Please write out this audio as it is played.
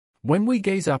When we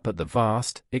gaze up at the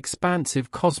vast, expansive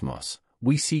cosmos,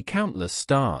 we see countless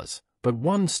stars, but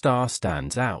one star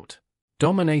stands out,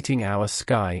 dominating our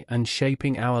sky and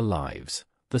shaping our lives: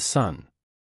 the Sun.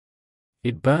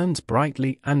 It burns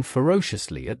brightly and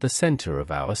ferociously at the center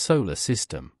of our solar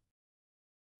system.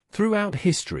 Throughout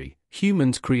history,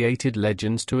 humans created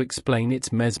legends to explain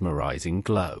its mesmerizing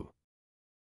glow.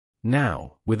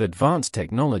 Now, with advanced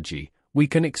technology, we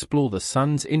can explore the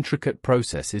Sun's intricate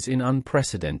processes in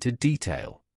unprecedented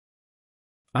detail.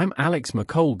 I'm Alex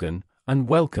McColgan, and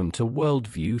welcome to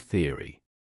Worldview Theory.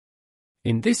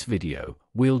 In this video,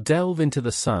 we'll delve into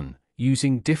the Sun,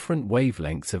 using different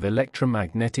wavelengths of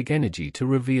electromagnetic energy to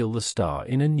reveal the star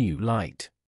in a new light.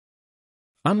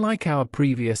 Unlike our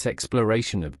previous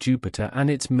exploration of Jupiter and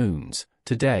its moons,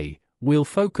 today, we'll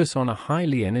focus on a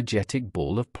highly energetic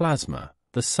ball of plasma,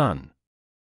 the Sun.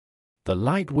 The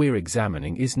light we're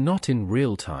examining is not in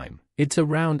real time, it's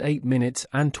around 8 minutes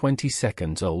and 20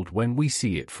 seconds old when we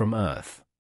see it from Earth.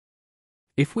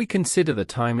 If we consider the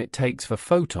time it takes for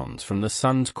photons from the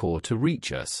Sun's core to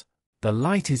reach us, the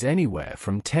light is anywhere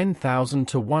from 10,000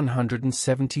 to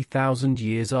 170,000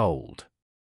 years old.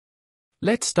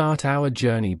 Let's start our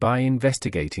journey by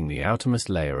investigating the outermost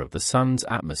layer of the Sun's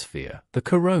atmosphere, the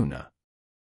corona.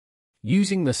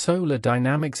 Using the Solar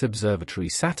Dynamics Observatory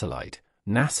satellite,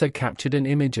 NASA captured an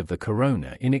image of the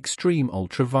corona in extreme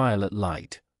ultraviolet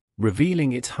light,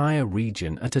 revealing its higher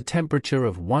region at a temperature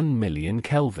of 1 million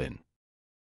Kelvin.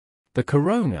 The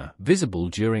corona, visible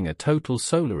during a total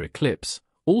solar eclipse,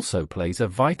 also plays a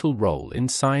vital role in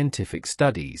scientific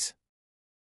studies.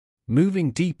 Moving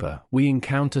deeper, we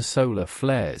encounter solar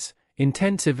flares,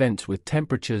 intense events with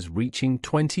temperatures reaching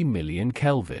 20 million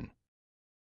Kelvin.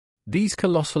 These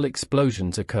colossal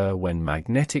explosions occur when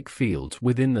magnetic fields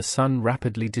within the Sun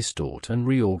rapidly distort and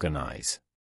reorganize.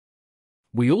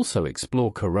 We also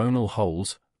explore coronal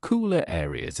holes, cooler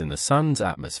areas in the Sun's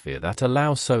atmosphere that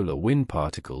allow solar wind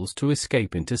particles to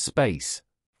escape into space,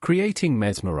 creating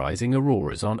mesmerizing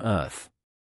auroras on Earth.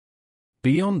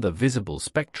 Beyond the visible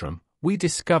spectrum, we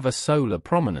discover solar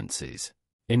prominences,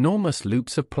 enormous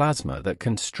loops of plasma that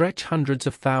can stretch hundreds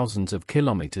of thousands of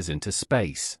kilometers into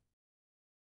space.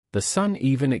 The Sun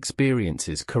even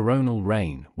experiences coronal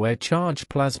rain, where charged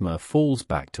plasma falls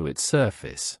back to its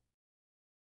surface.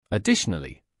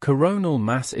 Additionally, coronal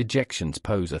mass ejections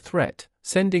pose a threat,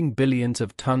 sending billions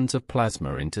of tons of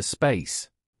plasma into space,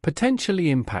 potentially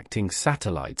impacting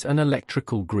satellites and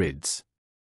electrical grids.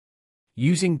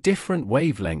 Using different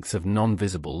wavelengths of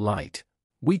non-visible light,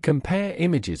 we compare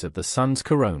images of the Sun's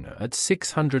corona at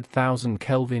 600,000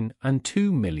 Kelvin and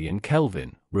 2 million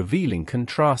Kelvin, revealing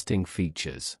contrasting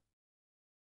features.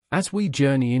 As we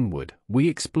journey inward, we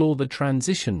explore the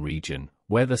transition region,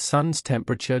 where the Sun's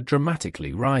temperature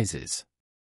dramatically rises.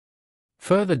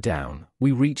 Further down,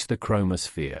 we reach the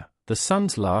chromosphere, the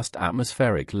Sun's last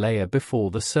atmospheric layer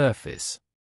before the surface.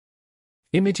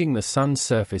 Imaging the Sun's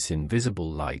surface in visible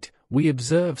light, we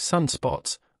observe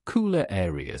sunspots, cooler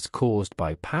areas caused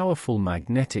by powerful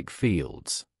magnetic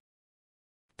fields.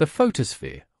 The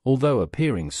photosphere, although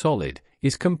appearing solid,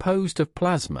 is composed of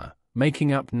plasma,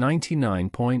 making up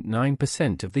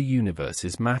 99.9% of the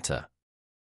universe's matter.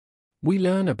 We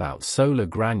learn about solar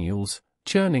granules,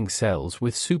 churning cells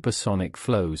with supersonic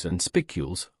flows, and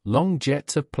spicules, long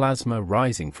jets of plasma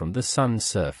rising from the Sun's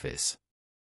surface.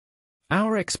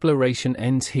 Our exploration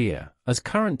ends here, as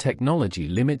current technology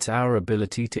limits our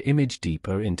ability to image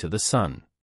deeper into the Sun.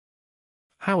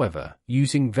 However,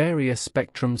 using various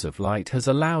spectrums of light has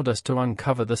allowed us to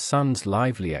uncover the Sun's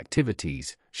lively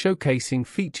activities, showcasing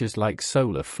features like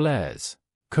solar flares,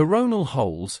 coronal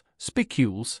holes,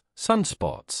 spicules,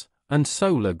 sunspots, and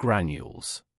solar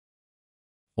granules.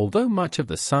 Although much of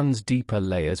the Sun's deeper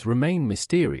layers remain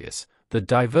mysterious, the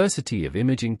diversity of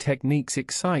imaging techniques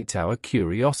excites our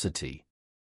curiosity.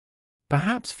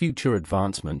 Perhaps future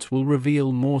advancements will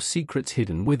reveal more secrets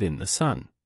hidden within the Sun.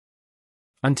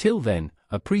 Until then,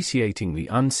 appreciating the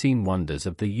unseen wonders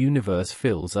of the universe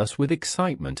fills us with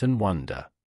excitement and wonder.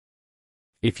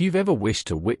 If you've ever wished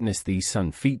to witness these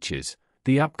Sun features,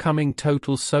 the upcoming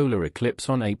total solar eclipse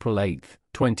on April 8,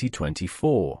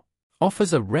 2024,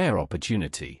 offers a rare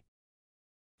opportunity.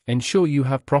 Ensure you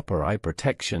have proper eye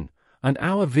protection, and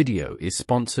our video is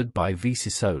sponsored by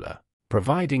VC Solar,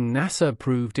 providing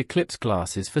NASA-approved eclipse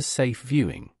glasses for safe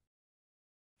viewing.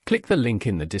 Click the link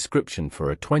in the description for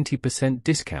a 20%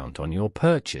 discount on your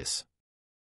purchase.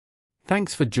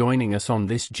 Thanks for joining us on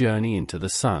this journey into the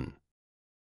Sun.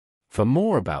 For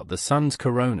more about the Sun's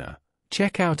corona,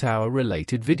 check out our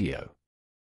related video.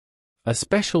 A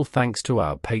special thanks to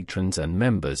our patrons and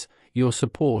members, your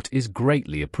support is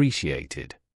greatly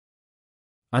appreciated.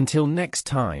 Until next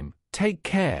time, take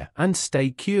care and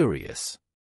stay curious.